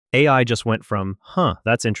AI just went from, huh,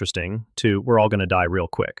 that's interesting, to we're all going to die real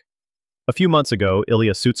quick. A few months ago,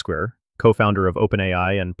 Ilya Sutskever, co-founder of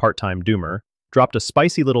OpenAI and part-time doomer, dropped a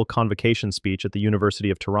spicy little convocation speech at the University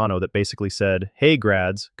of Toronto that basically said, hey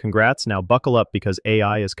grads, congrats, now buckle up because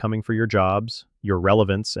AI is coming for your jobs, your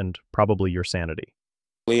relevance, and probably your sanity.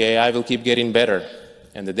 AI will keep getting better,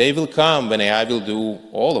 and the day will come when AI will do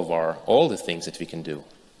all the things that we can do.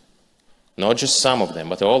 Not just some of them,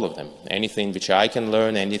 but all of them. Anything which I can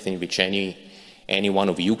learn, anything which any one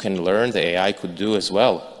of you can learn, the AI could do as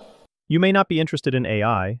well. You may not be interested in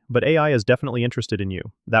AI, but AI is definitely interested in you.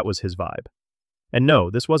 That was his vibe. And no,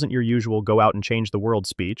 this wasn't your usual go out and change the world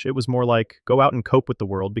speech. It was more like go out and cope with the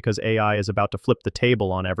world because AI is about to flip the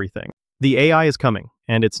table on everything. The AI is coming,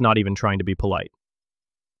 and it's not even trying to be polite.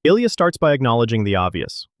 Ilya starts by acknowledging the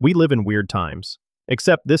obvious. We live in weird times.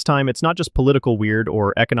 Except this time it's not just political weird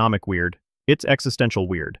or economic weird, it's existential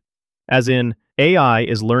weird. As in, AI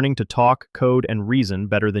is learning to talk, code, and reason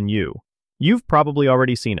better than you. You've probably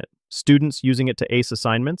already seen it. Students using it to ace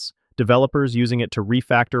assignments, developers using it to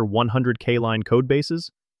refactor 100K line code bases,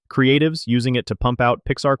 creatives using it to pump out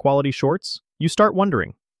Pixar-quality shorts. You start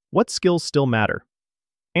wondering, what skills still matter?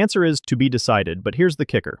 Answer is to be decided, but here's the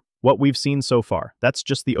kicker. What we've seen so far, that's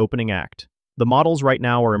just the opening act. The models right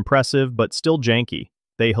now are impressive, but still janky.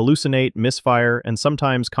 They hallucinate, misfire, and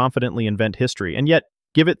sometimes confidently invent history. And yet,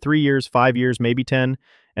 give it 3 years, 5 years, maybe 10,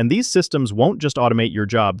 and these systems won't just automate your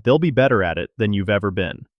job, they'll be better at it than you've ever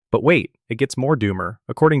been. But wait, it gets more doomer.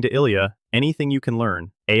 According to Ilya, anything you can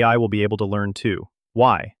learn, AI will be able to learn too.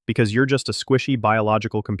 Why? Because you're just a squishy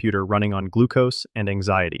biological computer running on glucose and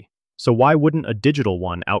anxiety. So why wouldn't a digital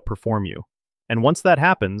one outperform you? And once that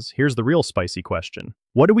happens, here's the real spicy question.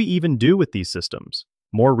 What do we even do with these systems?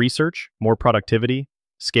 More research? More productivity?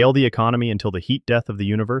 Scale the economy until the heat death of the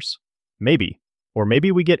universe? Maybe. Or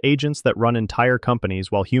maybe we get agents that run entire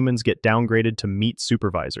companies while humans get downgraded to meat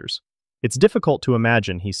supervisors. It's difficult to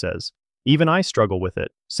imagine, he says. Even I struggle with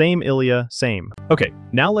it. Same, Ilya, same. Okay,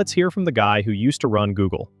 now let's hear from the guy who used to run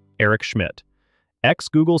Google, Eric Schmidt.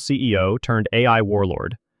 Ex-Google CEO turned AI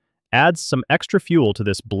warlord, adds some extra fuel to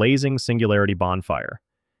this blazing singularity bonfire.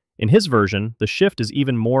 In his version, the shift is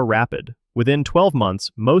even more rapid. Within 12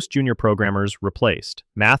 months, most junior programmers replaced,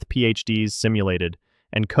 math PhDs simulated,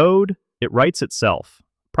 and code, it writes itself.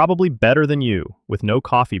 Probably better than you, with no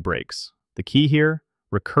coffee breaks. The key here?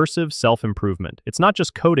 Recursive self-improvement. It's not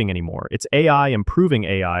just coding anymore, it's AI improving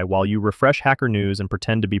AI while you refresh Hacker News and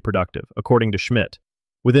pretend to be productive, according to Schmidt.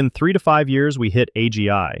 Within 3 to 5 years, we hit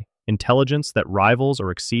AGI, intelligence that rivals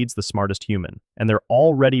or exceeds the smartest human, and they're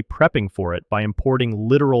already prepping for it by importing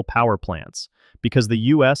literal power plants, because the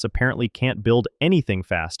US apparently can't build anything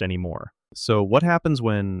fast anymore. So what happens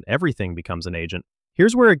when everything becomes an agent?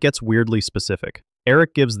 Here's where it gets weirdly specific.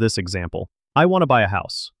 Eric gives this example. I want to buy a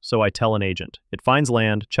house, so I tell an agent. It finds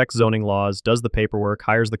land, checks zoning laws, does the paperwork,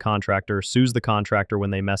 hires the contractor, sues the contractor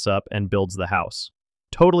when they mess up, and builds the house.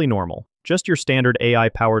 Totally normal. Just your standard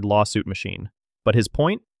AI-powered lawsuit machine. But his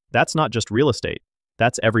point? That's not just real estate.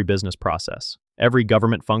 That's every business process, every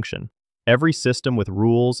government function, every system with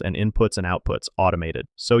rules and inputs and outputs automated.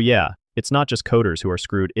 So yeah, it's not just coders who are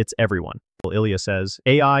screwed, it's everyone. Ilya says,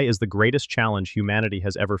 AI is the greatest challenge humanity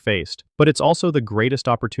has ever faced, but it's also the greatest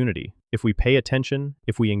opportunity if we pay attention,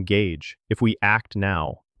 if we engage, if we act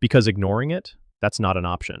now. Because ignoring it, that's not an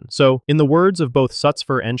option. So, in the words of both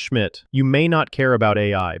Sutskever and Schmidt, you may not care about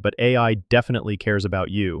AI, but AI definitely cares about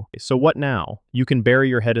you. So what now? You can bury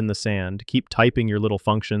your head in the sand, keep typing your little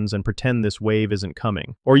functions, and pretend this wave isn't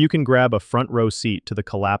coming. Or you can grab a front row seat to the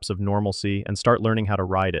collapse of normalcy and start learning how to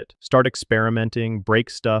ride it. Start experimenting, break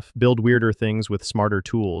stuff, build weirder things with smarter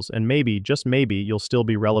tools, and maybe, just maybe, you'll still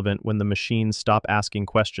be relevant when the machines stop asking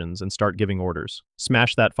questions and start giving orders.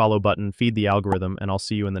 Smash that follow button, feed the algorithm, and I'll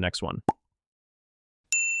see you in the next one.